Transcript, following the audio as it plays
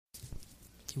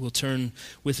You will turn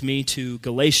with me to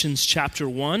Galatians chapter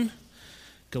 1.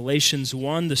 Galatians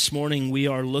 1. This morning we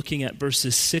are looking at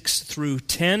verses 6 through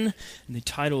 10. And the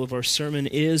title of our sermon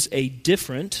is A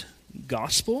Different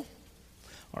Gospel.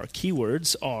 Our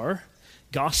keywords are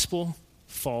gospel,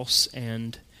 false,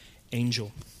 and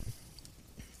angel.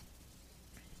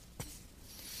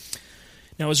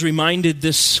 Now, I was reminded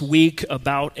this week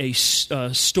about a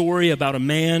story about a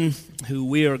man who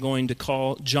we are going to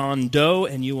call John Doe,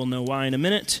 and you will know why in a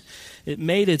minute. It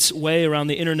made its way around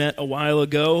the internet a while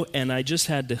ago, and I just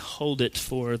had to hold it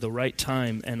for the right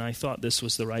time, and I thought this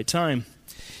was the right time.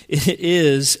 It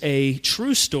is a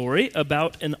true story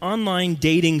about an online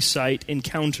dating site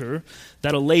encounter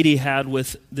that a lady had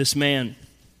with this man.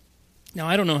 Now,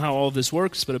 I don't know how all of this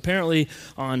works, but apparently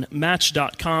on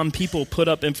Match.com, people put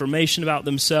up information about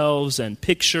themselves and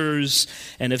pictures,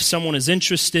 and if someone is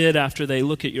interested after they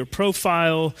look at your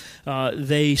profile,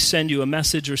 they send you a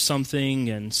message or something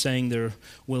and saying they're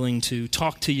willing to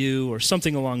talk to you or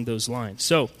something along those lines.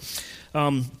 So,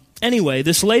 anyway,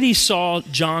 this lady saw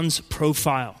John's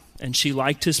profile, and she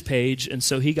liked his page, and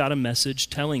so he got a message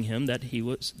telling him that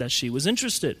she was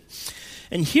interested.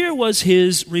 And here was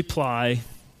his reply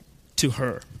to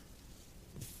her.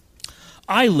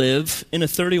 I live in a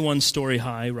 31-story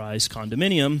high-rise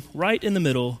condominium right in the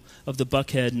middle of the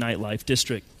Buckhead nightlife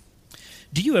district.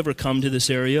 Do you ever come to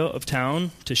this area of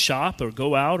town to shop or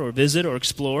go out or visit or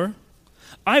explore?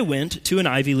 I went to an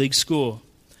Ivy League school,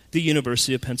 the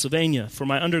University of Pennsylvania, for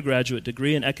my undergraduate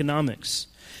degree in economics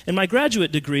and my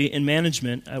graduate degree in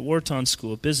management at Wharton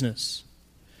School of Business.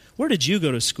 Where did you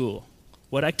go to school?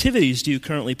 What activities do you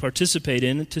currently participate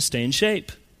in to stay in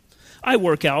shape? I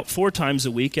work out 4 times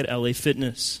a week at LA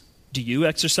Fitness. Do you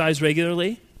exercise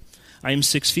regularly? I am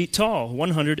 6 feet tall,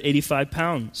 185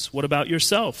 pounds. What about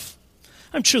yourself?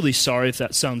 I'm truly sorry if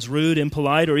that sounds rude,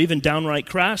 impolite, or even downright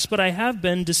crass, but I have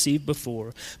been deceived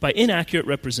before by inaccurate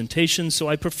representation, so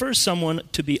I prefer someone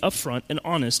to be upfront and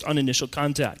honest on initial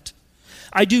contact.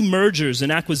 I do mergers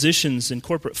and acquisitions in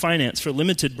corporate finance for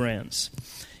limited brands.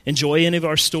 Enjoy any of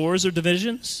our stores or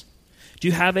divisions? Do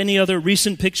you have any other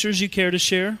recent pictures you care to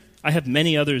share? I have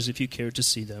many others if you care to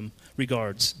see them.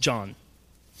 Regards, John.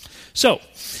 So,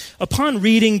 upon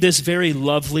reading this very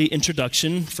lovely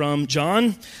introduction from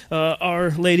John,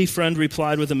 our lady friend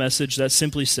replied with a message that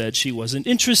simply said she wasn't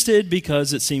interested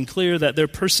because it seemed clear that their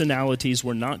personalities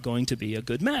were not going to be a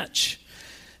good match.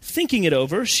 Thinking it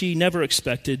over, she never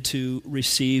expected to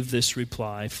receive this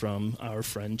reply from our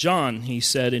friend John. He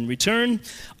said in return,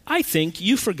 I think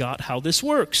you forgot how this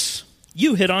works.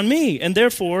 You hit on me, and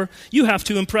therefore you have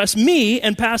to impress me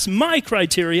and pass my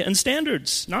criteria and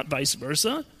standards, not vice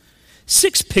versa.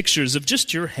 6 pictures of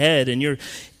just your head and your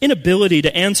inability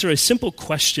to answer a simple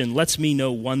question lets me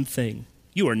know one thing.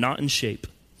 You are not in shape.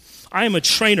 I am a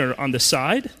trainer on the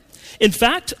side. In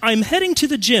fact, I'm heading to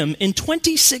the gym in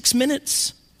 26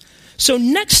 minutes. So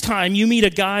next time you meet a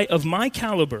guy of my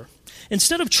caliber,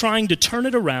 instead of trying to turn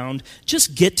it around,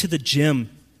 just get to the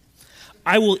gym.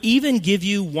 I will even give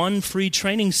you 1 free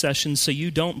training session so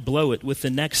you don't blow it with the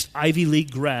next Ivy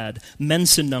League grad,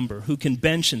 Mensa number, who can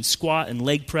bench and squat and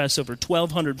leg press over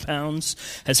 1,200 pounds,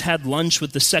 has had lunch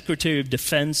with the Secretary of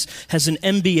Defense, has an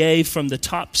MBA from the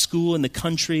top school in the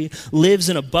country, lives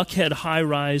in a Buckhead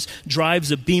high-rise, drives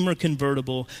a Beamer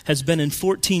convertible, has been in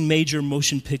 14 major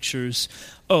motion pictures.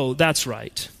 Oh, that's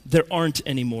right. There aren't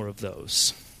any more of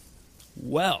those.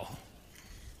 Well,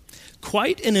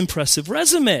 quite an impressive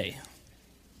resume.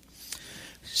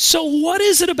 So what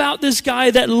is it about this guy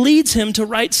that leads him to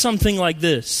write something like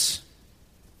this?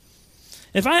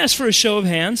 If I ask for a show of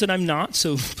hands, and I'm not,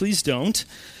 so please don't,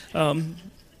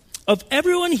 of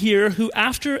everyone here who,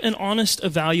 after an honest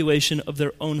evaluation of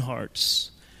their own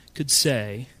hearts, could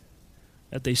say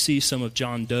that they see some of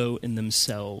John Doe in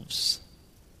themselves,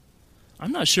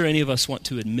 I'm not sure any of us want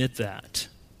to admit that.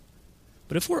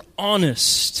 But if we're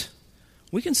honest,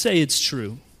 we can say it's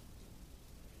true.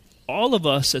 All of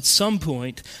us at some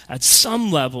point, at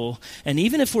some level, and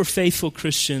even if we're faithful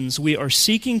Christians, we are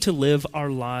seeking to live our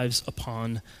lives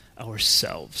upon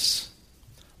ourselves.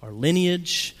 Our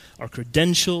lineage, our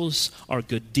credentials, our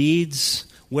good deeds,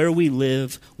 where we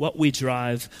live, what we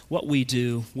drive, what we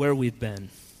do, where we've been.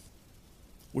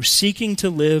 We're seeking to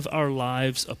live our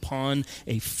lives upon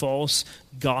a false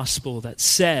gospel that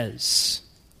says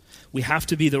we have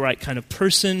to be the right kind of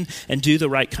person and do the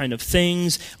right kind of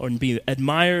things or be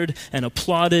admired and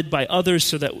applauded by others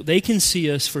so that they can see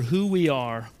us for who we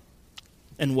are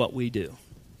and what we do.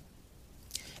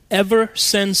 Ever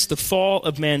since the fall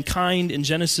of mankind in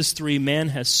Genesis 3, man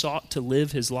has sought to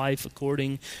live his life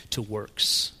according to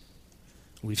works.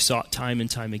 We've sought time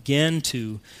and time again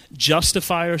to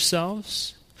justify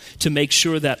ourselves, to make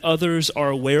sure that others are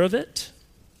aware of it.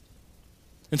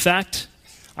 In fact,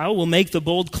 I will make the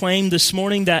bold claim this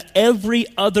morning that every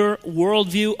other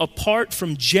worldview apart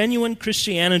from genuine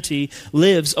Christianity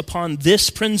lives upon this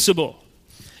principle.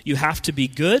 You have to be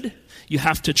good, you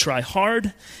have to try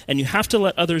hard, and you have to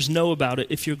let others know about it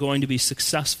if you're going to be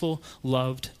successful,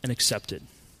 loved, and accepted.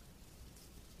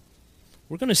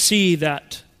 We're going to see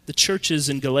that the churches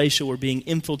in Galatia were being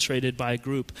infiltrated by a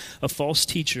group of false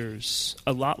teachers,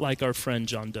 a lot like our friend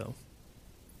John Doe.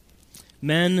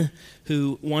 Men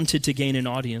who wanted to gain an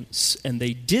audience, and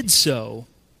they did so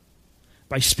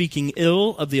by speaking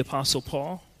ill of the Apostle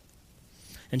Paul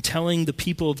and telling the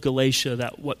people of Galatia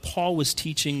that what Paul was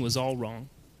teaching was all wrong.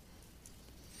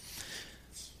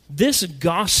 This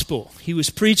gospel he was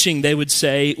preaching, they would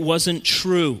say, wasn't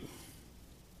true.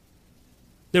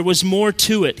 There was more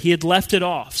to it. He had left it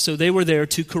off, so they were there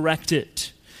to correct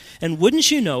it. And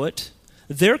wouldn't you know it,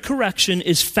 their correction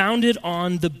is founded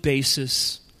on the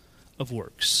basis of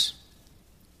works.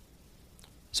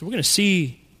 So we're going to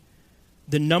see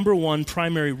the number one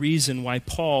primary reason why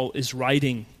Paul is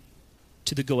writing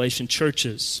to the Galatian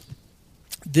churches.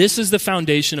 This is the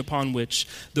foundation upon which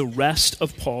the rest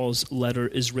of Paul's letter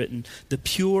is written, the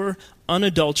pure,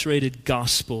 unadulterated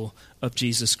gospel of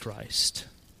Jesus Christ.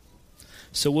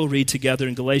 So we'll read together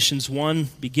in Galatians 1,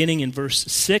 beginning in verse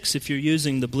 6. If you're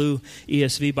using the blue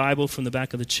ESV Bible from the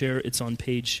back of the chair, it's on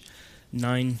page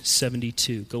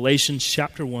 972. Galatians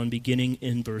chapter 1, beginning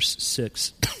in verse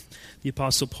 6. The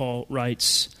Apostle Paul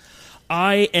writes,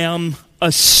 I am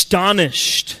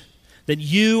astonished that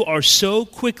you are so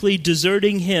quickly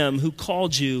deserting him who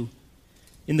called you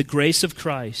in the grace of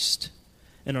Christ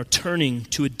and are turning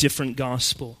to a different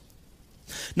gospel.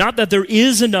 Not that there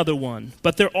is another one,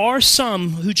 but there are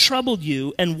some who troubled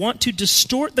you and want to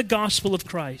distort the gospel of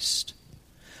Christ.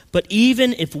 But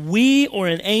even if we or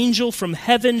an angel from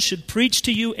heaven should preach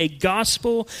to you a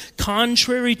gospel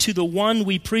contrary to the one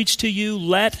we preach to you,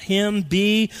 let him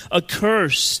be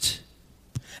accursed.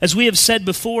 As we have said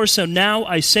before, so now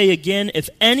I say again, if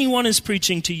anyone is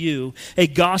preaching to you a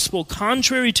gospel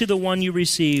contrary to the one you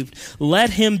received,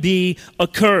 let him be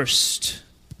accursed.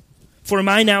 For am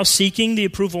I now seeking the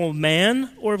approval of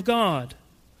man or of God?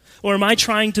 Or am I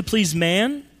trying to please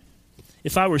man?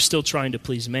 If I were still trying to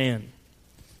please man,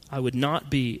 I would not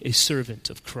be a servant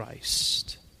of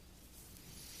Christ.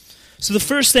 So the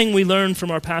first thing we learn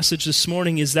from our passage this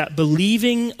morning is that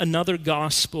believing another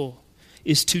gospel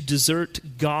is to desert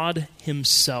God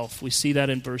himself. We see that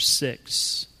in verse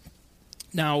 6.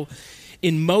 Now,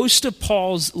 in most of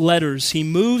Paul's letters, he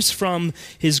moves from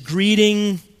his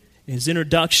greeting, his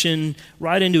introduction,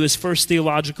 right into his first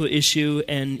theological issue,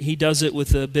 and he does it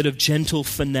with a bit of gentle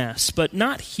finesse. But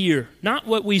not here, not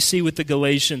what we see with the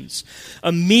Galatians.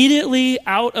 Immediately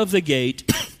out of the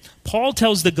gate, Paul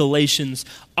tells the Galatians,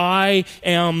 I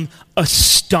am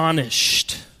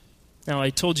astonished. Now,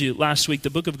 I told you last week, the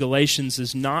book of Galatians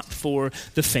is not for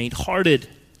the faint-hearted.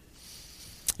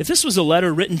 If this was a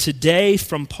letter written today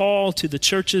from Paul to the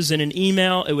churches in an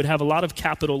email, it would have a lot of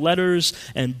capital letters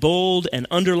and bold and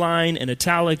underline and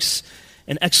italics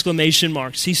and exclamation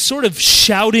marks. He's sort of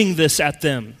shouting this at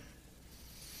them.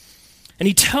 And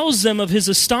he tells them of his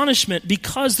astonishment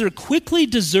because they're quickly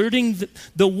deserting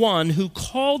the one who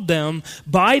called them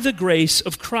by the grace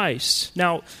of Christ.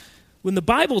 Now, when the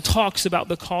Bible talks about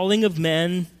the calling of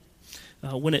men,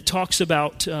 when it talks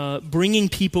about bringing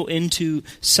people into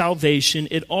salvation,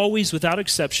 it always, without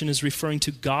exception, is referring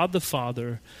to God the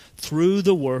Father through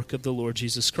the work of the Lord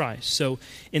Jesus Christ. So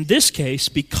in this case,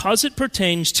 because it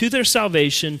pertains to their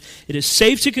salvation, it is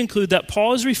safe to conclude that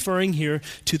Paul is referring here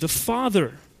to the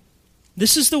Father.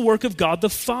 This is the work of God the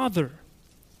Father.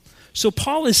 So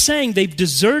Paul is saying they've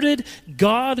deserted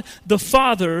God the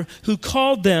Father who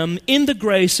called them in the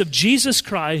grace of Jesus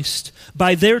Christ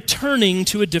by their turning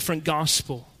to a different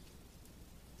gospel.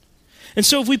 And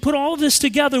so if we put all of this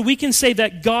together, we can say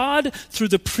that God, through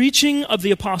the preaching of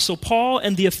the Apostle Paul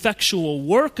and the effectual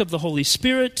work of the Holy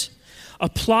Spirit,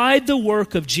 applied the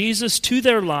work of Jesus to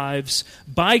their lives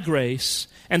by grace,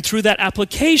 and through that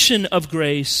application of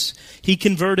grace, he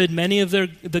converted many of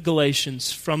the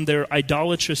Galatians from their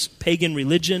idolatrous pagan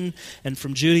religion and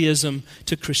from Judaism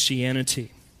to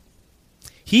Christianity.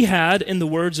 He had, in the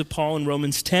words of Paul in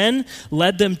Romans 10,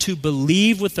 led them to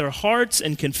believe with their hearts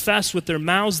and confess with their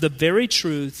mouths the very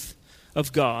truth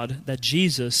of God, that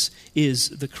Jesus is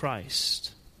the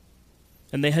Christ.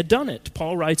 And they had done it.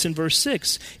 Paul writes in verse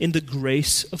 6, in the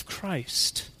grace of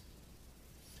Christ.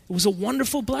 It was a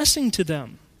wonderful blessing to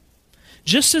them,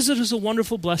 just as it is a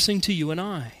wonderful blessing to you and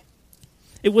I.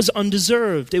 It was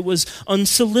undeserved. It was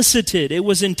unsolicited. It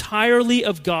was entirely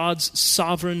of God's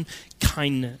sovereign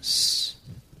kindness.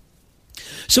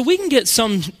 So we can get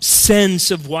some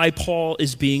sense of why Paul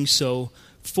is being so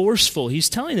forceful. He's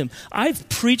telling them, I've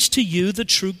preached to you the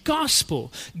true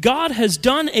gospel. God has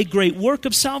done a great work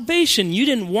of salvation. You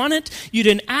didn't want it. You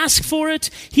didn't ask for it.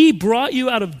 He brought you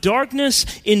out of darkness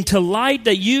into light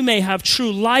that you may have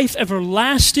true life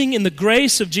everlasting in the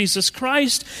grace of Jesus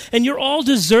Christ. And you're all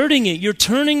deserting it. You're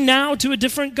turning now to a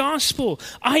different gospel.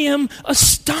 I am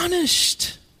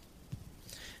astonished.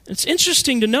 It's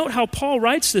interesting to note how Paul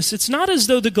writes this. It's not as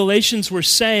though the Galatians were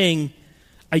saying,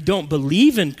 I don't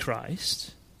believe in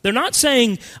Christ. They're not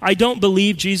saying, I don't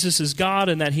believe Jesus is God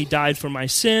and that he died for my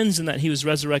sins and that he was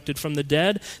resurrected from the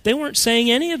dead. They weren't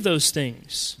saying any of those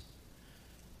things.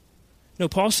 No,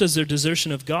 Paul says their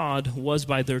desertion of God was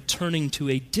by their turning to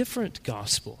a different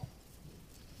gospel.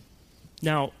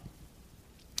 Now,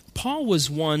 Paul was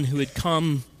one who had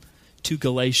come to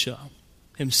Galatia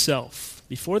himself.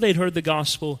 Before they'd heard the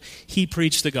gospel, he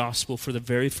preached the gospel for the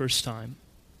very first time.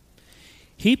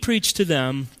 He preached to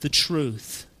them the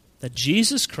truth that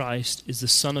Jesus Christ is the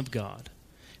Son of God,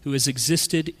 who has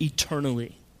existed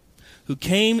eternally, who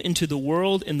came into the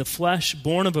world in the flesh,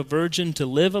 born of a virgin, to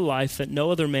live a life that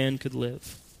no other man could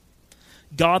live.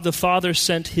 God the Father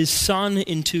sent his Son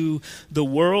into the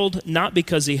world, not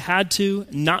because he had to,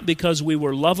 not because we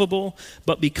were lovable,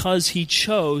 but because he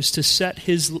chose to set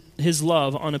his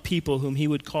love on a people whom he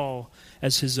would call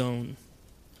as his own.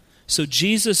 So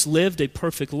Jesus lived a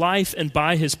perfect life, and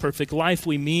by his perfect life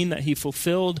we mean that he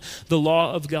fulfilled the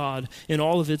law of God in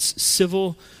all of its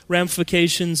civil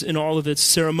ramifications, in all of its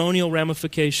ceremonial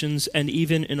ramifications, and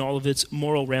even in all of its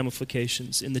moral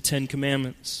ramifications in the Ten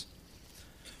Commandments.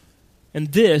 And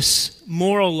this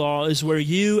moral law is where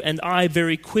you and I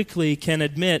very quickly can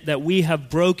admit that we have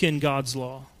broken God's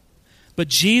law. But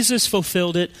Jesus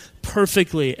fulfilled it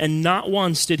perfectly, and not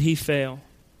once did he fail.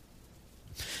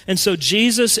 And so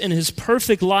Jesus in his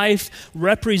perfect life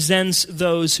represents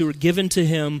those who were given to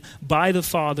him by the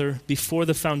Father before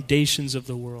the foundations of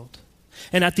the world.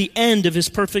 And at the end of his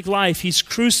perfect life, he's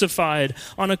crucified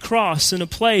on a cross in a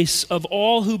place of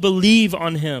all who believe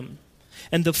on him.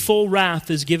 And the full wrath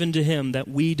is given to him that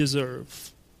we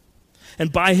deserve.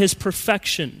 And by his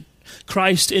perfection,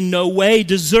 Christ in no way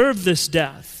deserved this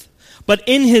death, but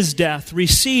in his death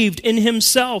received in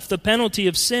himself the penalty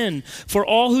of sin for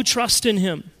all who trust in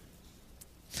him.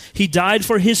 He died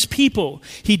for his people.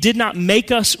 He did not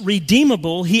make us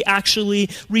redeemable. He actually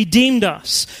redeemed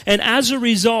us. And as a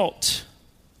result,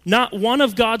 not one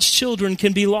of God's children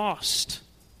can be lost.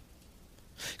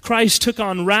 Christ took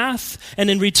on wrath, and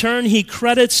in return he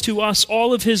credits to us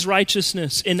all of his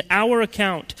righteousness in our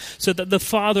account, so that the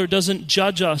Father doesn't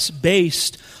judge us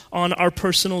based on our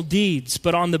personal deeds,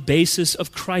 but on the basis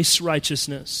of Christ's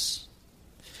righteousness.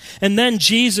 And then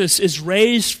Jesus is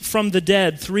raised from the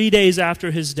dead 3 days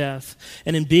after his death,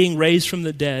 and in being raised from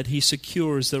the dead, he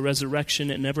secures the resurrection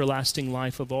and everlasting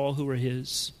life of all who are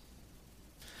his.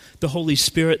 The Holy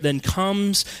Spirit then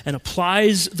comes and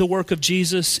applies the work of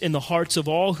Jesus in the hearts of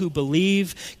all who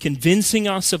believe, convincing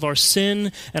us of our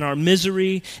sin and our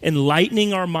misery,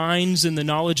 enlightening our minds in the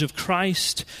knowledge of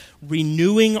Christ,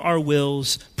 renewing our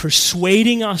wills,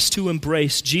 persuading us to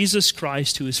embrace Jesus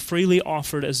Christ, who is freely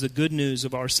offered as the good news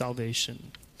of our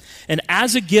salvation. And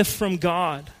as a gift from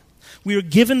God, we are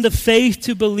given the faith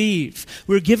to believe.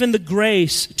 We're given the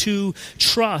grace to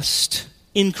trust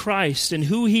in Christ and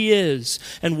who he is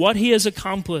and what he has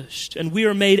accomplished. And we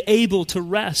are made able to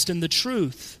rest in the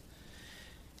truth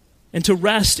and to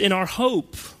rest in our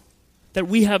hope that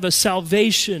we have a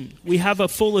salvation, we have a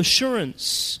full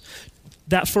assurance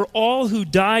that for all who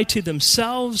die to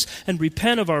themselves and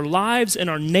repent of our lives and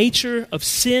our nature of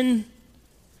sin,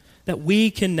 that we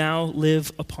can now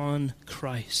live upon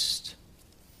Christ.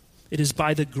 It is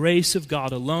by the grace of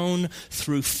God alone,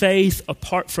 through faith,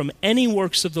 apart from any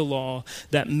works of the law,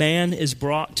 that man is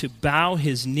brought to bow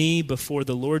his knee before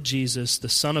the Lord Jesus, the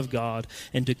Son of God,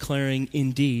 and declaring,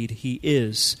 indeed, he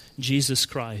is Jesus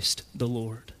Christ, the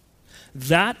Lord.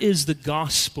 That is the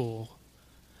gospel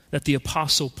that the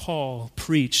Apostle Paul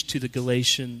preached to the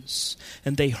Galatians.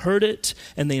 And they heard it,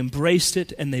 and they embraced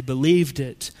it, and they believed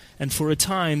it. And for a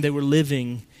time, they were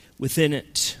living within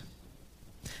it.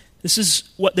 This is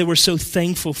what they were so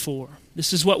thankful for.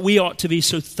 This is what we ought to be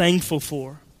so thankful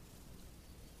for.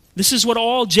 This is what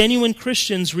all genuine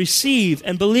Christians receive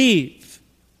and believe.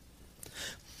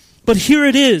 But here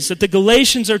it is that the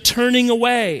Galatians are turning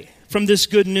away from this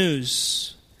good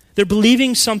news. They're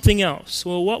believing something else.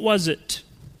 Well, what was it?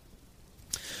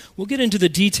 We'll get into the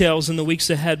details in the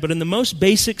weeks ahead, but in the most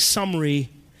basic summary,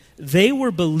 they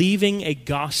were believing a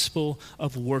gospel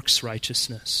of works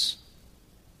righteousness.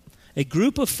 A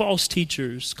group of false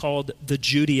teachers called the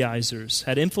Judaizers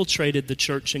had infiltrated the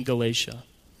church in Galatia,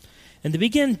 and they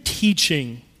began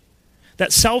teaching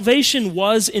that salvation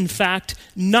was, in fact,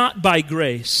 not by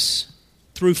grace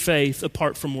through faith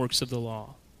apart from works of the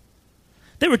law.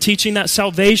 They were teaching that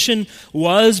salvation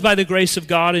was by the grace of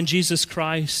God in Jesus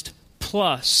Christ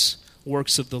plus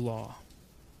works of the law.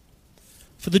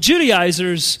 For the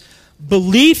Judaizers,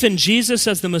 belief in Jesus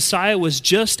as the Messiah was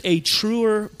just a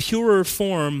truer, purer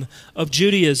form of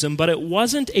Judaism, but it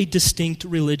wasn't a distinct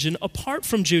religion apart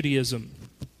from Judaism.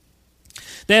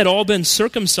 They had all been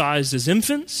circumcised as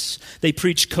infants. They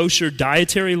preached kosher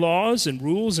dietary laws and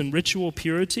rules and ritual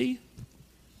purity.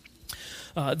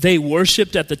 They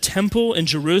worshipped at the temple in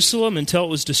Jerusalem until it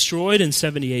was destroyed in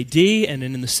 70 AD, and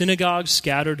in the synagogues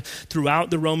scattered throughout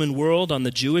the Roman world on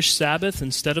the Jewish Sabbath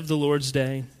instead of the Lord's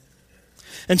Day.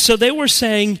 And so they were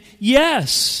saying,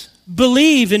 yes,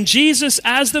 believe in Jesus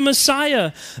as the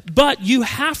Messiah, but you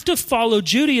have to follow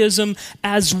Judaism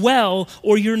as well,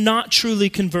 or you're not truly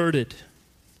converted.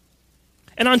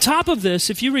 And on top of this,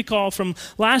 if you recall from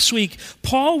last week,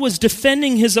 Paul was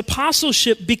defending his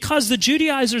apostleship because the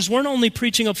Judaizers weren't only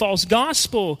preaching a false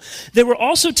gospel, they were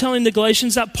also telling the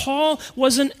Galatians that Paul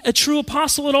wasn't a true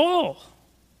apostle at all.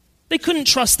 They couldn't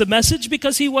trust the message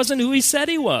because he wasn't who he said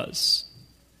he was.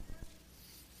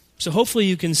 So hopefully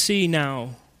you can see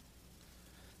now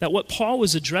that what Paul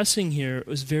was addressing here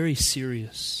was very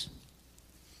serious.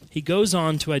 He goes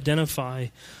on to identify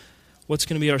what's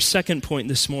going to be our second point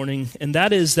this morning, and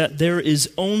that is that there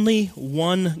is only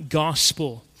one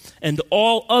gospel, and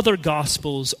all other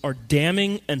gospels are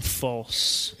damning and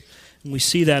false. And we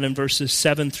see that in verses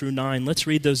 7 through 9. Let's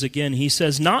read those again. He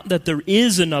says, "Not that there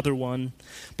is another one,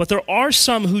 but there are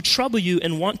some who trouble you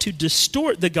and want to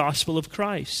distort the gospel of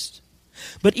Christ.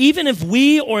 But even if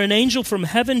we or an angel from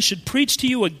heaven should preach to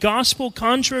you a gospel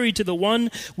contrary to the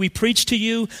one we preach to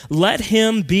you, let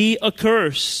him be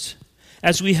accursed,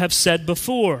 as we have said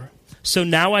before. So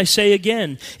now I say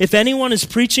again, if anyone is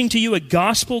preaching to you a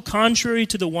gospel contrary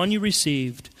to the one you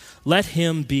received, let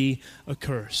him be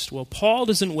accursed." Well, Paul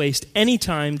doesn't waste any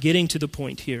time getting to the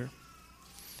point here.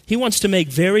 He wants to make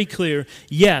very clear,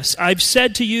 yes, I've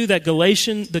said to you that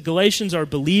the Galatians are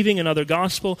believing another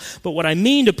gospel, but what I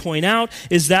mean to point out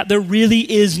is that there really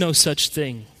is no such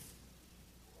thing.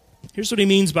 Here's what he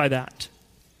means by that.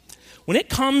 When it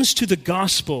comes to the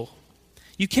gospel,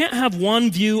 you can't have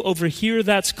one view over here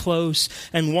that's close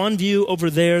and one view over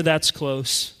there that's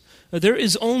close. There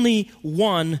is only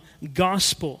one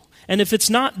gospel. And if it's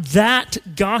not that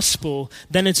gospel,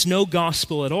 then it's no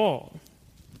gospel at all.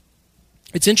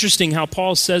 It's interesting how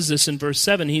Paul says this in verse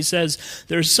 7. He says,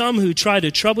 there are some who try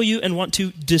to trouble you and want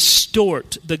to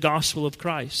distort the gospel of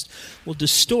Christ. Well,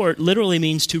 distort literally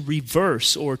means to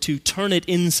reverse or to turn it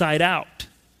inside out.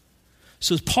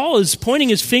 So Paul is pointing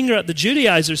his finger at the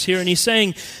Judaizers here, and he's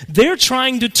saying, they're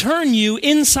trying to turn you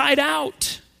inside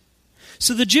out.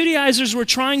 So the Judaizers were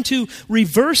trying to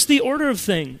reverse the order of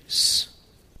things.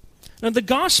 Now the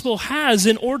gospel has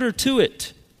an order to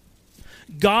it.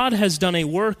 God has done a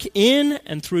work in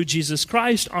and through Jesus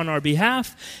Christ on our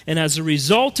behalf, and as a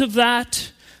result of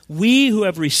that, we who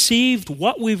have received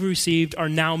what we've received are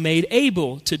now made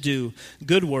able to do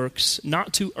good works,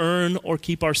 not to earn or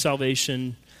keep our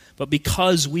salvation, but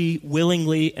because we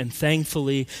willingly and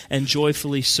thankfully and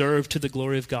joyfully serve to the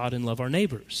glory of God and love our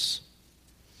neighbors.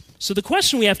 So the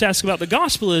question we have to ask about the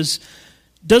gospel is,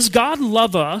 does God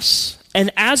love us?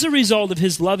 And as a result of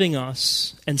his loving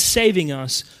us and saving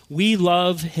us, we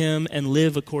love him and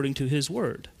live according to his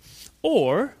word?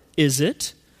 Or is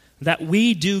it that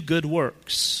we do good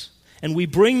works and we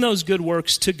bring those good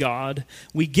works to God,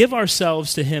 we give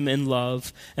ourselves to him in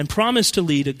love and promise to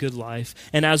lead a good life,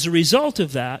 and as a result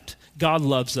of that, God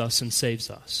loves us and saves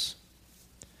us?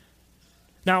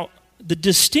 Now, the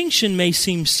distinction may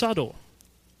seem subtle,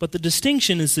 but the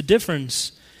distinction is the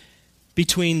difference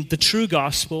between the true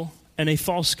gospel and a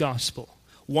false gospel,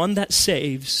 one that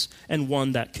saves and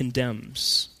one that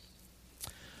condemns.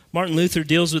 Martin Luther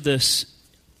deals with this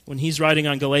when he's writing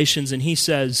on Galatians, and he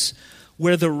says,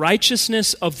 where the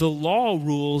righteousness of the law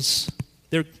rules,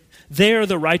 there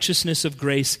the righteousness of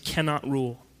grace cannot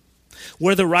rule.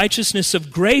 Where the righteousness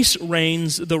of grace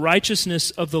reigns, the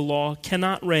righteousness of the law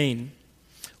cannot reign.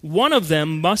 One of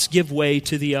them must give way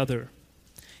to the other.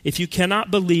 If you cannot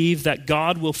believe that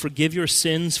God will forgive your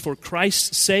sins for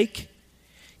Christ's sake,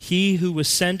 he who was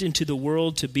sent into the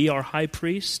world to be our high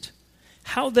priest,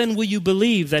 how then will you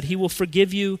believe that he will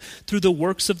forgive you through the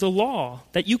works of the law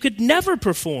that you could never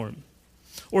perform?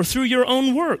 or through your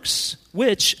own works,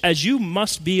 which, as you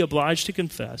must be obliged to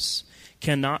confess,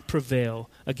 cannot prevail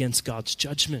against God's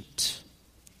judgment.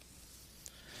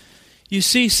 You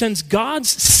see, since God's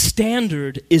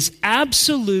standard is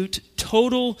absolute,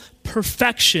 total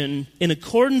perfection in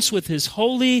accordance with his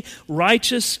holy,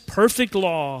 righteous, perfect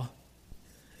law,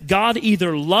 God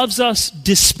either loves us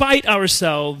despite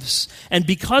ourselves and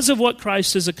because of what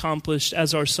Christ has accomplished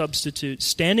as our substitute,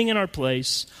 standing in our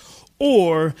place,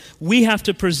 or we have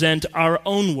to present our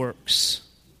own works.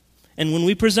 And when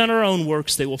we present our own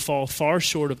works, they will fall far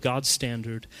short of God's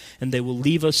standard, and they will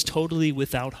leave us totally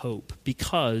without hope,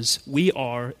 because we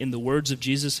are, in the words of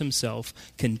Jesus himself,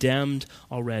 condemned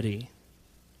already.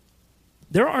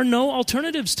 There are no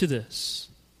alternatives to this.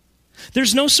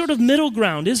 There's no sort of middle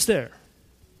ground, is there?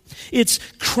 It's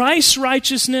Christ's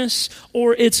righteousness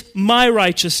or it's my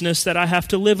righteousness that I have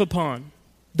to live upon.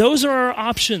 Those are our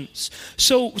options.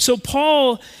 So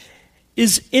Paul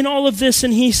is in all of this,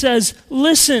 and he says,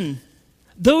 listen,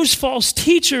 those false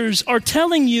teachers are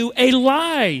telling you a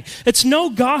lie. It's no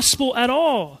gospel at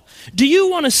all. Do you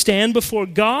want to stand before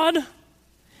God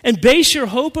and base your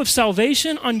hope of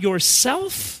salvation on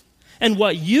yourself and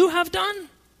what you have done?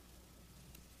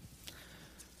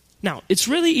 Now, it's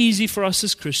really easy for us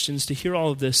as Christians to hear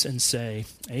all of this and say,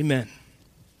 amen.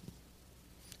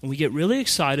 And we get really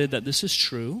excited that this is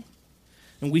true.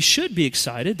 And we should be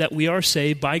excited that we are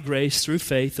saved by grace through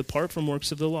faith apart from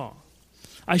works of the law.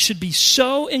 I should be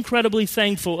so incredibly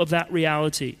thankful of that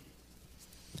reality.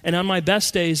 And on my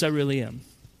best days, I really am.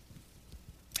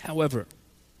 However,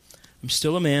 I'm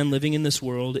still a man living in this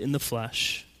world in the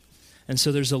flesh. And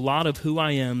so there's a lot of who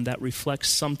I am that reflects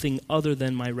something other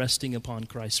than my resting upon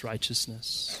Christ's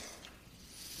righteousness.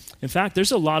 In fact,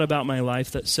 there's a lot about my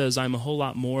life that says I'm a whole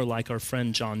lot more like our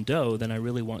friend John Doe than I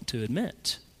really want to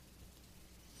admit.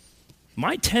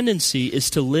 My tendency is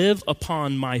to live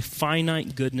upon my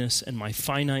finite goodness and my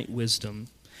finite wisdom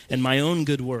and my own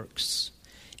good works,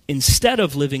 instead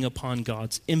of living upon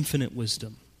God's infinite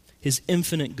wisdom, his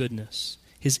infinite goodness,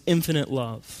 his infinite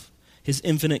love, his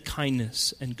infinite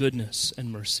kindness and goodness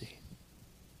and mercy.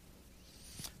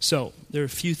 So, there are a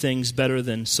few things better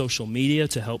than social media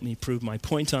to help me prove my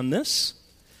point on this.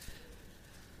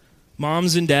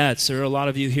 Moms and dads, there are a lot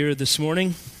of you here this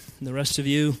morning, and the rest of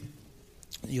you,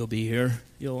 you'll be here.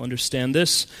 You'll understand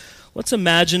this. Let's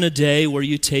imagine a day where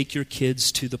you take your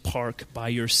kids to the park by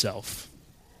yourself.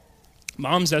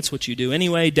 Moms, that's what you do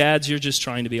anyway. Dads, you're just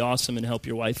trying to be awesome and help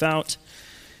your wife out.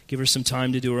 Give her some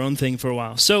time to do her own thing for a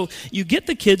while. So you get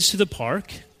the kids to the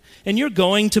park, and you're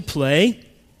going to play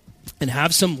and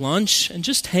have some lunch and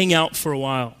just hang out for a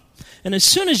while. And as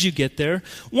soon as you get there,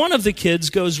 one of the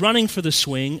kids goes running for the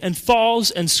swing and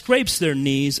falls and scrapes their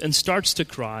knees and starts to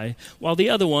cry, while the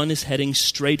other one is heading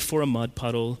straight for a mud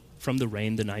puddle from the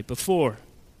rain the night before.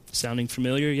 Sounding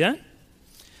familiar yet?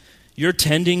 You're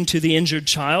tending to the injured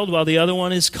child while the other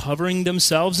one is covering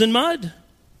themselves in mud.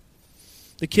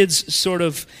 The kids sort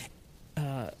of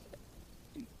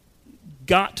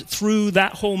got through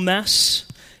that whole mess.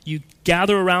 You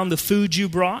gather around the food you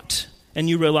brought, and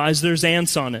you realize there's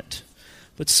ants on it.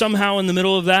 But somehow in the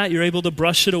middle of that, you're able to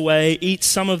brush it away, eat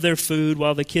some of their food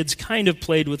while the kids kind of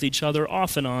played with each other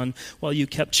off and on while you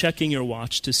kept checking your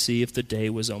watch to see if the day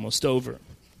was almost over.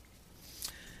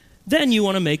 Then you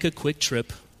want to make a quick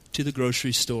trip to the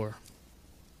grocery store.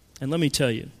 And let me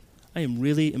tell you, I am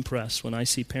really impressed when I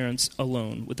see parents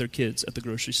alone with their kids at the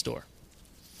grocery store.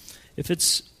 If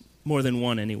it's more than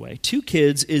one anyway. 2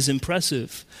 kids is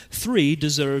impressive. 3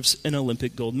 deserves an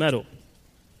Olympic gold medal.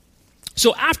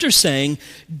 So after saying,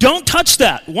 don't touch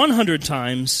that 100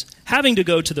 times, having to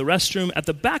go to the restroom at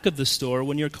the back of the store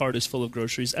when your cart is full of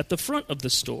groceries at the front of the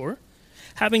store,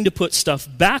 having to put stuff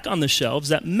back on the shelves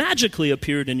that magically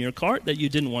appeared in your cart that you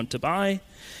didn't want to buy,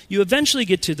 you eventually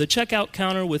get to the checkout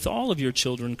counter with all of your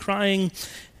children crying,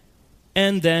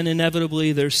 and then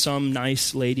inevitably there's some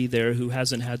nice lady there who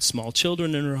hasn't had small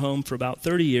children in her home for about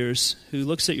 30 years who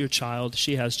looks at your child,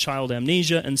 she has child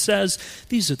amnesia, and says,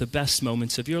 these are the best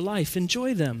moments of your life,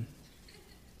 enjoy them.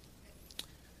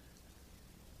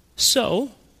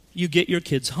 So, you get your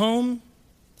kids home,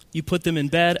 you put them in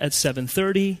bed at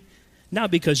 7:30, not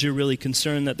because you're really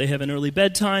concerned that they have an early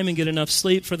bedtime and get enough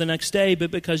sleep for the next day, but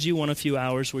because you want a few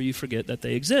hours where you forget that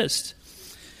they exist.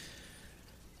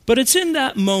 But it's in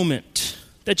that moment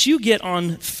that you get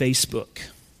on Facebook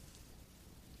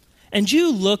and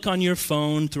you look on your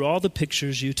phone through all the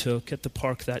pictures you took at the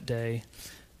park that day,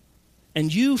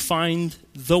 and you find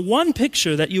the one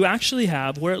picture that you actually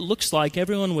have where it looks like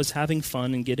everyone was having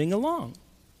fun and getting along.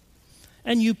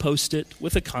 And you post it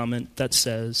with a comment that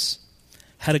says,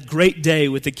 had a great day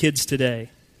with the kids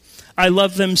today. I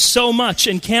love them so much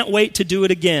and can't wait to do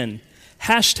it again.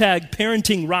 Hashtag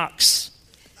parenting rocks.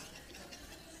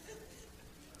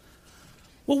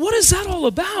 Well, what is that all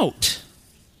about?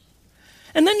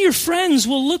 And then your friends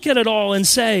will look at it all and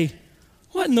say,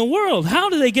 what in the world? How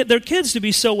do they get their kids to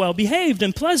be so well behaved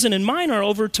and pleasant, and mine are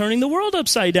overturning the world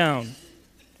upside down?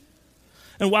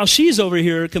 And while she's over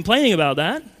here complaining about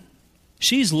that,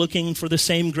 she's looking for the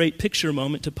same great picture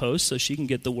moment to post so she can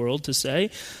get the world to say,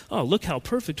 oh, look how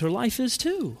perfect her life is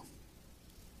too.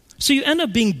 So you end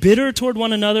up being bitter toward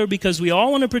one another because we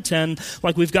all want to pretend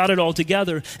like we've got it all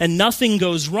together and nothing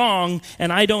goes wrong,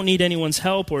 and I don't need anyone's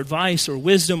help or advice or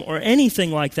wisdom or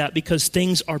anything like that because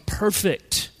things are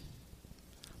perfect.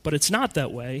 But it's not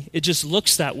that way. It just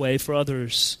looks that way for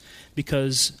others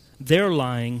because they're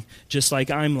lying just like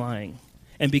I'm lying.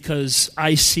 And because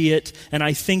I see it and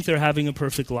I think they're having a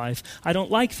perfect life, I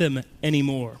don't like them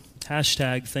anymore.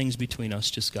 Hashtag things between us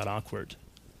just got awkward.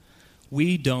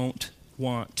 We don't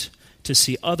want to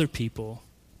see other people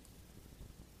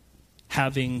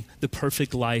having the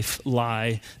perfect life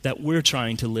lie that we're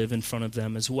trying to live in front of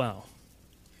them as well.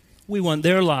 We want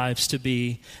their lives to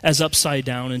be as upside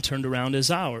down and turned around as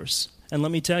ours. And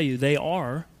let me tell you, they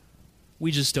are.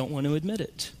 We just don't want to admit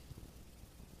it.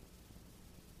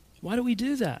 Why do we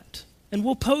do that? And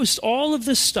we'll post all of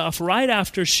this stuff right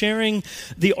after sharing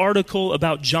the article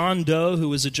about John Doe, who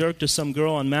was a jerk to some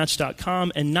girl on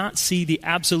Match.com, and not see the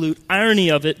absolute irony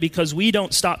of it because we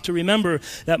don't stop to remember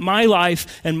that my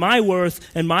life and my worth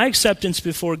and my acceptance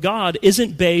before God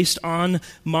isn't based on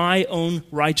my own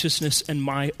righteousness and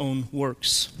my own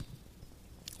works.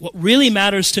 What really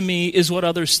matters to me is what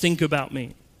others think about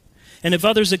me. And if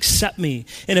others accept me,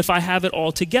 and if I have it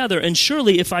all together, and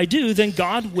surely if I do, then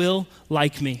God will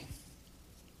like me.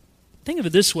 Think of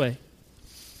it this way.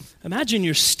 Imagine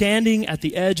you're standing at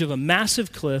the edge of a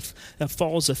massive cliff that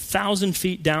falls 1,000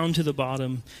 feet down to the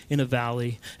bottom in a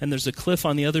valley, and there's a cliff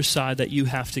on the other side that you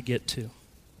have to get to.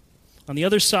 On the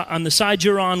other side, on the side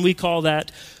you're on, we call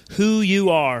that who you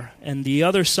are, and the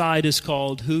other side is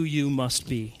called who you must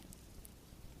be.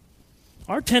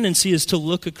 Our tendency is to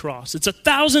look across. It's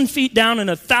 1,000 feet down and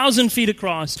 1,000 feet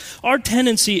across. Our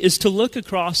tendency is to look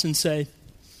across and say,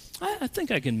 I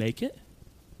think I can make it.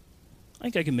 I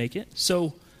think I can make it.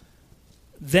 So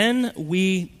then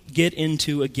we get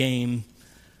into a game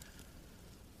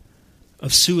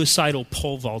of suicidal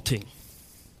pole vaulting.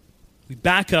 We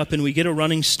back up and we get a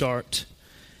running start,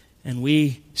 and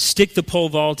we stick the pole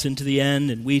vault into the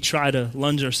end, and we try to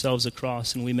lunge ourselves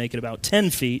across, and we make it about 10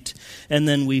 feet, and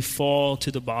then we fall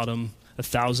to the bottom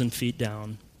 1,000 feet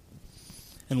down.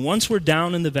 And once we're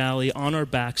down in the valley on our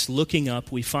backs looking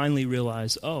up, we finally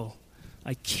realize, oh,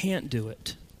 I can't do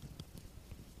it.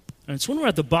 And it's when we're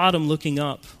at the bottom looking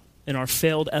up in our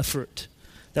failed effort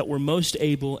that we're most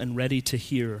able and ready to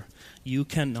hear, you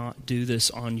cannot do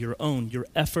this on your own. Your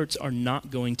efforts are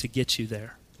not going to get you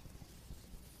there.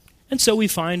 And so we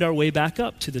find our way back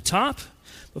up to the top,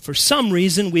 but for some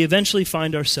reason we eventually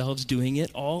find ourselves doing it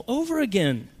all over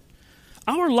again.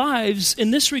 Our lives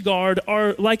in this regard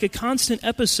are like a constant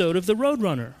episode of The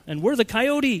Roadrunner, and we're the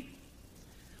coyote.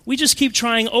 We just keep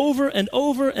trying over and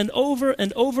over and over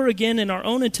and over again in our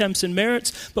own attempts and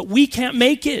merits, but we can't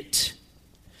make it.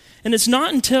 And it's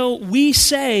not until we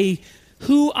say,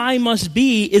 who I must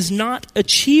be is not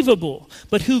achievable,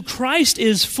 but who Christ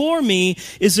is for me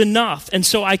is enough, and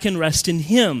so I can rest in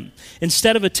Him,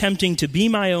 instead of attempting to be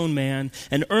my own man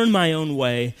and earn my own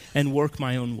way and work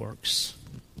my own works.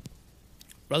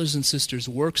 Brothers and sisters,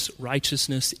 works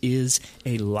righteousness is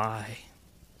a lie.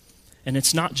 And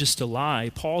it's not just a lie.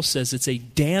 Paul says it's a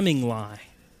damning lie.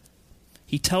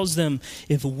 He tells them,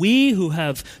 if we who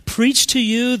have preached to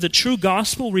you the true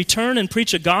gospel return and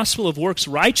preach a gospel of works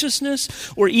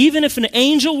righteousness, or even if an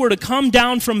angel were to come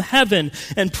down from heaven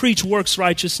and preach works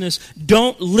righteousness,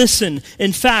 don't listen.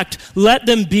 In fact, let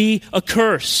them be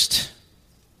accursed.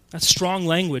 That's strong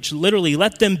language. Literally,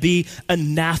 let them be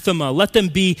anathema. Let them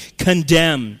be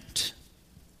condemned.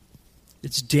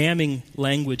 It's damning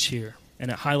language here, and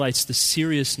it highlights the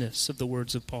seriousness of the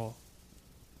words of Paul.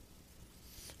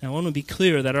 Now, I want to be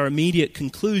clear that our immediate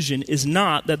conclusion is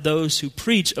not that those who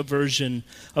preach a version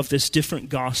of this different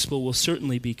gospel will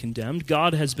certainly be condemned.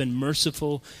 God has been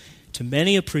merciful to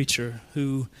many a preacher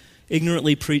who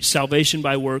ignorantly preached salvation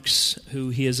by works, who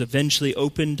He has eventually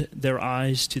opened their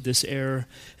eyes to this error,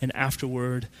 and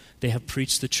afterward they have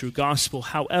preached the true gospel.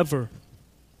 However,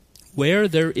 where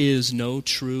there is no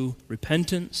true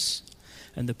repentance,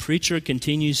 and the preacher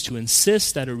continues to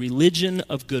insist that a religion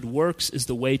of good works is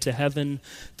the way to heaven,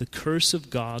 the curse of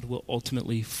God will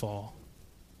ultimately fall.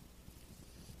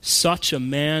 Such a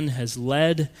man has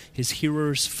led his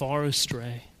hearers far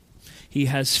astray. He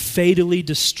has fatally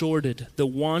distorted the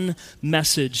one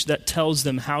message that tells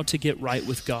them how to get right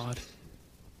with God.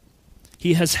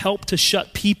 He has helped to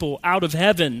shut people out of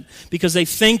heaven because they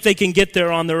think they can get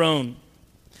there on their own.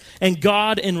 And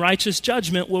God, in righteous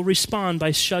judgment, will respond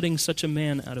by shutting such a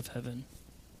man out of heaven.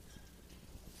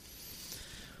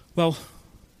 Well,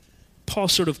 Paul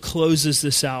sort of closes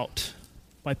this out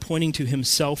by pointing to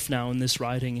himself now in this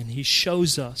writing, and he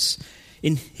shows us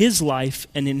in his life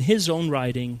and in his own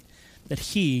writing that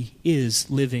he is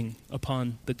living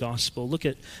upon the gospel. Look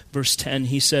at verse 10.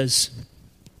 He says,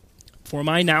 "For am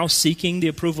I now seeking the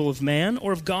approval of man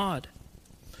or of God?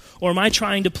 Or am I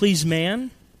trying to please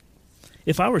man?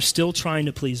 If I were still trying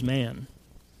to please man,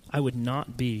 I would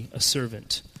not be a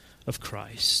servant of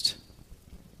Christ."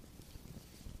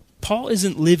 Paul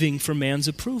isn't living for man's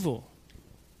approval.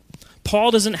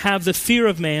 Paul doesn't have the fear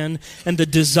of man and the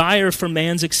desire for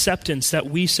man's acceptance that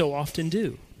we so often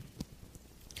do.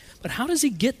 But how does he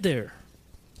get there?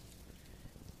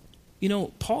 You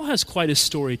know, Paul has quite a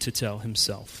story to tell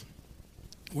himself.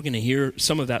 We're going to hear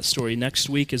some of that story next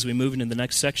week as we move into the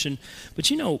next section. But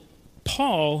you know,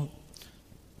 Paul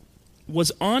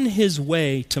was on his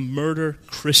way to murder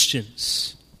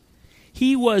Christians.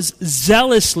 He was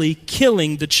zealously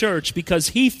killing the church because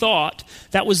he thought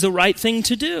that was the right thing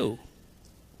to do.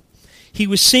 He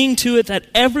was seeing to it that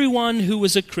everyone who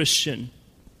was a Christian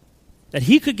that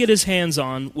he could get his hands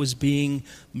on was being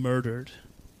murdered.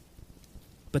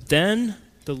 But then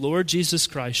the Lord Jesus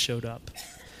Christ showed up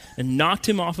and knocked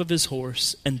him off of his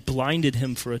horse and blinded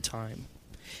him for a time.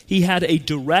 He had a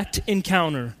direct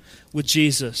encounter with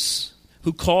Jesus,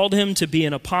 who called him to be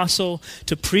an apostle,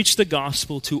 to preach the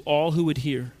gospel to all who would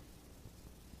hear.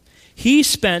 He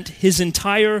spent his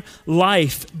entire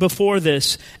life before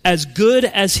this as good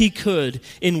as he could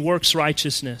in works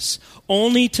righteousness,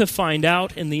 only to find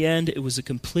out in the end it was a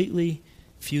completely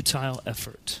futile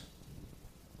effort.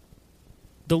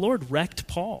 The Lord wrecked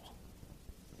Paul.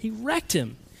 He wrecked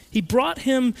him. He brought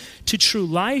him to true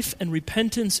life and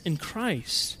repentance in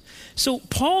Christ. So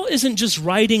Paul isn't just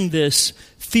writing this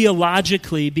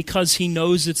theologically because he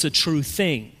knows it's a true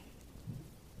thing.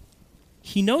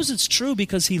 He knows it's true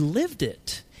because he lived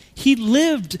it. He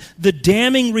lived the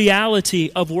damning reality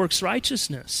of works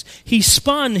righteousness. He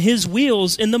spun his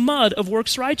wheels in the mud of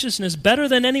works righteousness better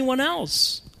than anyone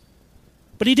else.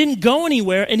 But he didn't go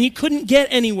anywhere and he couldn't get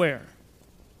anywhere.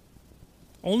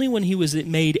 Only when he was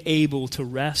made able to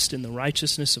rest in the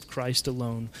righteousness of Christ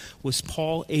alone was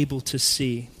Paul able to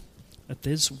see that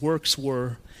his works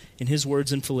were, in his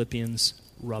words in Philippians,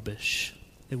 rubbish.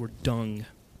 They were dung.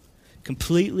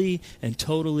 Completely and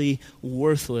totally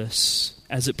worthless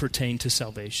as it pertained to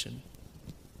salvation.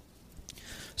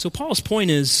 So Paul's point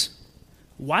is,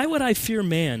 why would I fear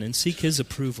man and seek his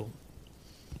approval?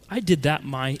 I did that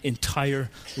my entire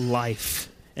life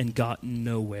and got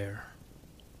nowhere.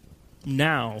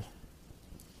 Now,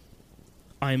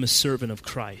 I am a servant of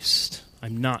Christ.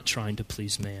 I'm not trying to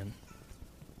please man.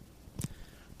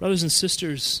 Brothers and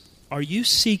sisters, are you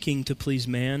seeking to please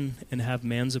man and have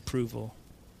man's approval?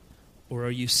 Or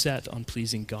are you set on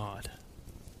pleasing God?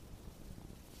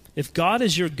 If God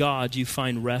is your God, you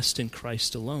find rest in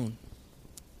Christ alone.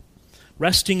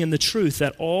 Resting in the truth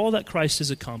that all that Christ has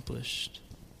accomplished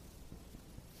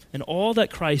and all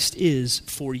that Christ is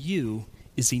for you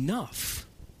is enough.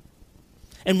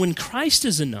 And when Christ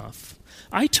is enough,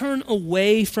 I turn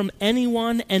away from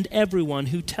anyone and everyone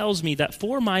who tells me that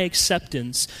for my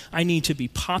acceptance, I need to be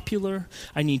popular,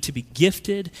 I need to be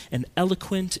gifted and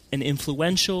eloquent and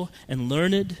influential and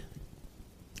learned,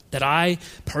 that I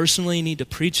personally need to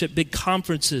preach at big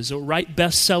conferences or write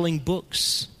best-selling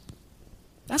books.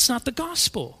 That's not the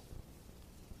gospel.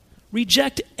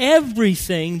 Reject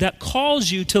everything that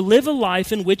calls you to live a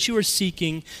life in which you are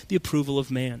seeking the approval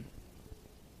of man.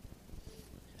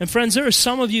 And friends, there are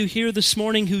some of you here this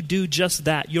morning who do just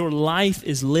that. Your life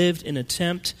is lived in an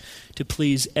attempt to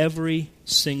please every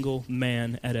single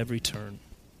man at every turn.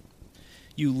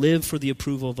 You live for the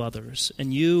approval of others.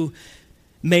 And you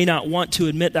may not want to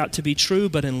admit that to be true,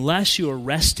 but unless you are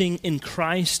resting in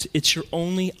Christ, it's your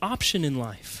only option in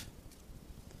life.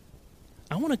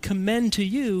 I want to commend to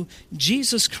you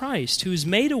Jesus Christ, who has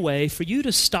made a way for you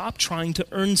to stop trying to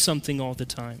earn something all the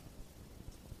time.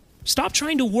 Stop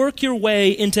trying to work your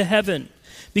way into heaven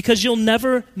because you'll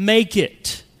never make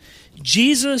it.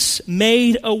 Jesus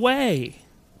made a way.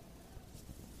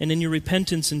 And in your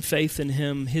repentance and faith in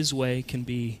him, his way can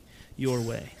be your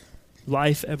way.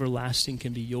 Life everlasting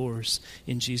can be yours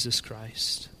in Jesus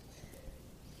Christ.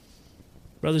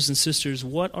 Brothers and sisters,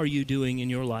 what are you doing in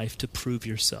your life to prove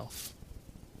yourself?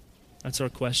 That's our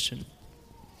question.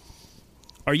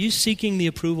 Are you seeking the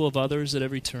approval of others at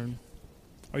every turn?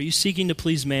 Are you seeking to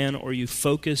please man, or are you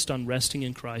focused on resting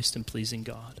in Christ and pleasing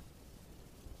God?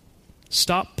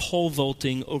 Stop pole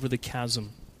vaulting over the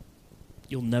chasm.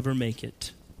 You'll never make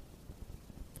it.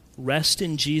 Rest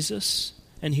in Jesus,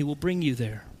 and he will bring you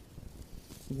there.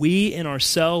 We in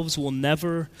ourselves will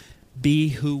never be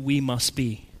who we must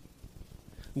be.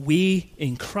 We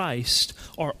in Christ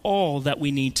are all that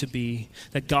we need to be,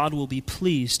 that God will be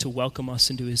pleased to welcome us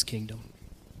into his kingdom.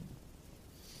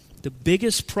 The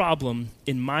biggest problem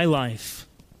in my life,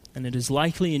 and it is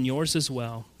likely in yours as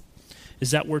well,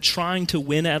 is that we're trying to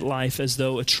win at life as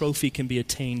though a trophy can be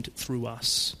attained through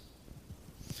us.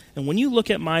 And when you look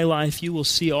at my life, you will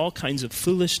see all kinds of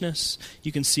foolishness.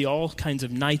 You can see all kinds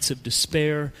of nights of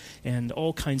despair and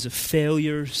all kinds of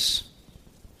failures.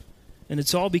 And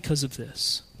it's all because of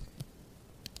this.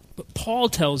 But Paul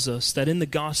tells us that in the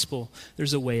gospel,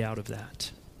 there's a way out of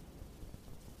that.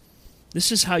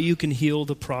 This is how you can heal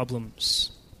the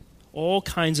problems. All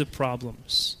kinds of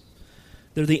problems.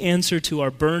 They're the answer to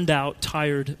our burned out,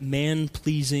 tired,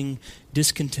 man-pleasing,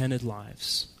 discontented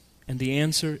lives. And the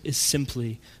answer is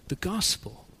simply the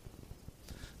gospel.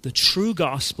 The true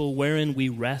gospel wherein we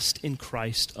rest in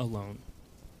Christ alone.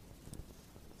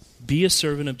 Be a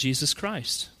servant of Jesus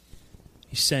Christ.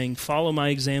 He's saying, follow my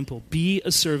example. Be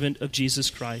a servant of Jesus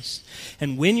Christ.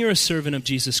 And when you're a servant of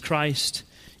Jesus Christ,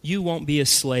 you won't be a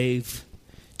slave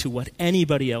to what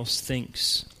anybody else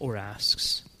thinks or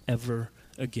asks ever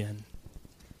again.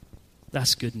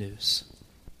 That's good news.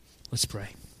 Let's pray.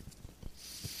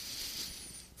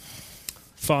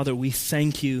 Father, we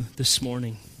thank you this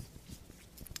morning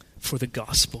for the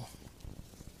gospel.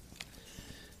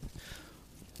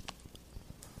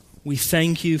 We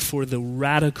thank you for the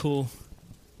radical,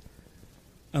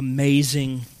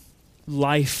 amazing,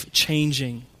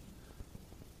 life-changing,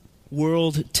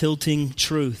 world-tilting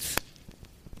truth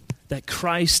that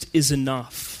Christ is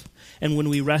enough. And when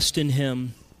we rest in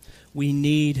him, we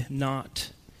need not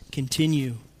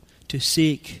continue to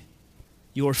seek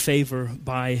your favor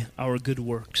by our good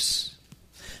works.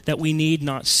 That we need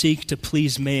not seek to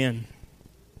please man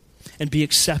and be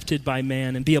accepted by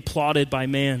man and be applauded by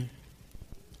man.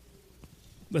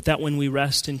 But that when we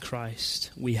rest in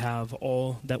Christ, we have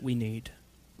all that we need.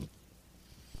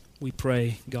 We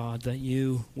pray, God, that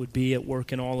you would be at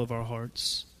work in all of our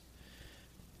hearts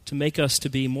to make us to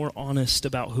be more honest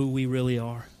about who we really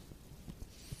are,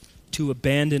 to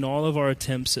abandon all of our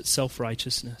attempts at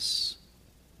self-righteousness,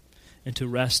 and to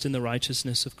rest in the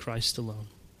righteousness of Christ alone.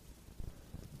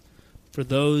 For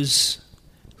those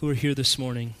who are here this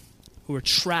morning, who are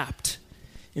trapped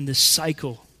in this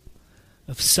cycle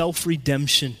of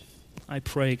self-redemption, I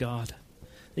pray, God,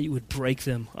 that you would break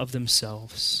them of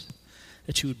themselves,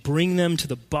 that you would bring them to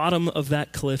the bottom of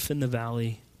that cliff in the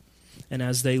valley, and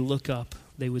as they look up,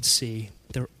 they would see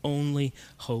their only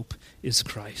hope is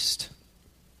Christ.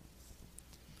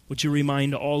 Would you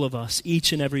remind all of us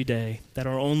each and every day that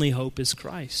our only hope is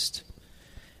Christ,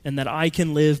 and that I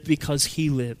can live because he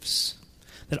lives,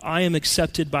 that I am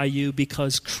accepted by you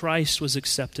because Christ was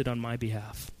accepted on my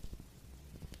behalf.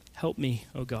 Help me,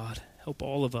 oh God, help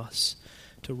all of us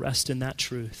to rest in that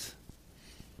truth,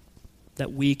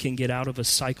 that we can get out of a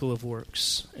cycle of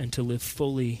works and to live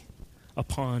fully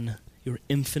upon your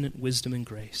infinite wisdom and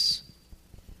grace.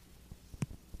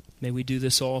 May we do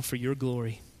this all for your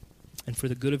glory and for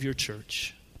the good of your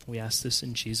church. We ask this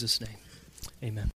in Jesus' name. Amen.